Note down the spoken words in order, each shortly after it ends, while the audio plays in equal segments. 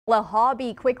A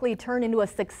hobby quickly turned into a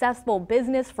successful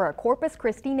business for a Corpus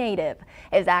Christi native.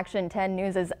 As Action 10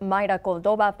 News' Mayra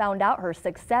Cordova found out, her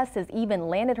success has even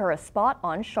landed her a spot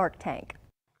on Shark Tank.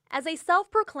 As a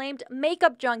self-proclaimed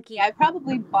makeup junkie, I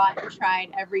probably bought and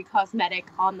tried every cosmetic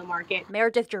on the market.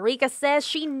 Meredith Jerica says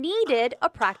she needed a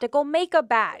practical makeup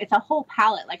bag. It's a whole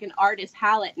palette, like an artist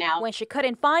palette now. When she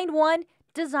couldn't find one,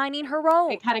 designing her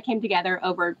own. It kind of came together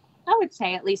over, I would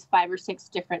say, at least 5 or 6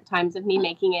 different times of me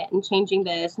making it and changing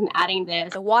this and adding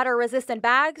this. The water-resistant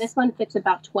bags? This one fits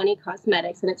about 20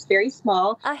 cosmetics and it's very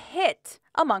small. A hit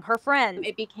among her friends.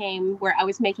 It became where I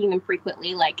was making them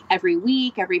frequently, like every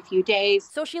week, every few days.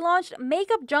 So she launched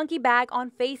Makeup Junkie Bag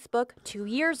on Facebook 2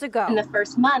 years ago. In the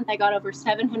first month, I got over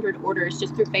 700 orders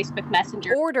just through Facebook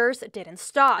Messenger. Orders didn't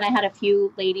stop. And I had a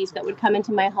few ladies that would come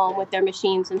into my home with their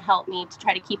machines and help me to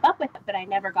try to keep up with it, but I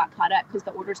never got caught up because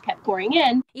the orders kept pouring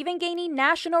in. Even gaining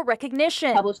national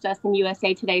recognition. Published us in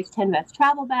USA Today's 10 Best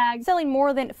Travel Bags. Selling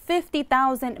more than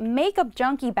 50,000 Makeup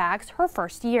Junkie bags her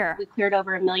first year. We cleared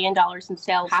over $1 million in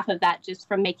sales, half of that just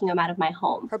from making them out of my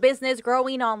home. Her business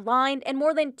growing online and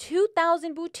more than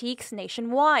 2,000 boutiques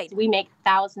nationwide. We make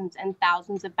thousands and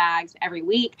thousands of bags every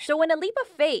week. So in a leap of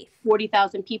faith,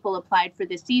 40,000 people applied for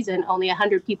this season, only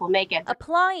 100 people make it.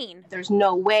 Applying. There's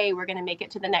no way we're going to make it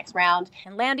to the next round.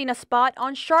 And landing a spot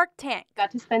on Shark Tank.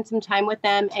 Got to spend some time with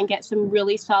them and get some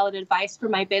really solid advice for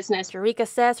my business. Jerica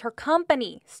says her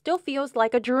company still feels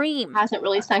like a dream. Hasn't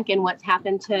really sunk in what's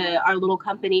happened to our little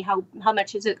company, how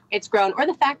much it's grown, or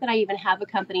the fact that I even have a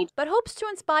company. But hopes to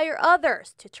inspire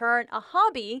others to turn a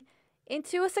hobby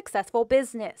into a successful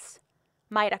business.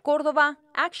 Mayra Cordova,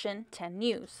 Action 10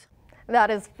 News. That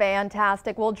is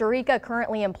fantastic. Well, Jerica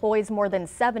currently employs more than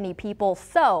 70 people.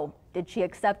 So, did she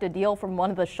accept a deal from one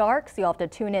of the sharks? You'll have to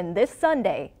tune in this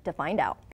Sunday to find out.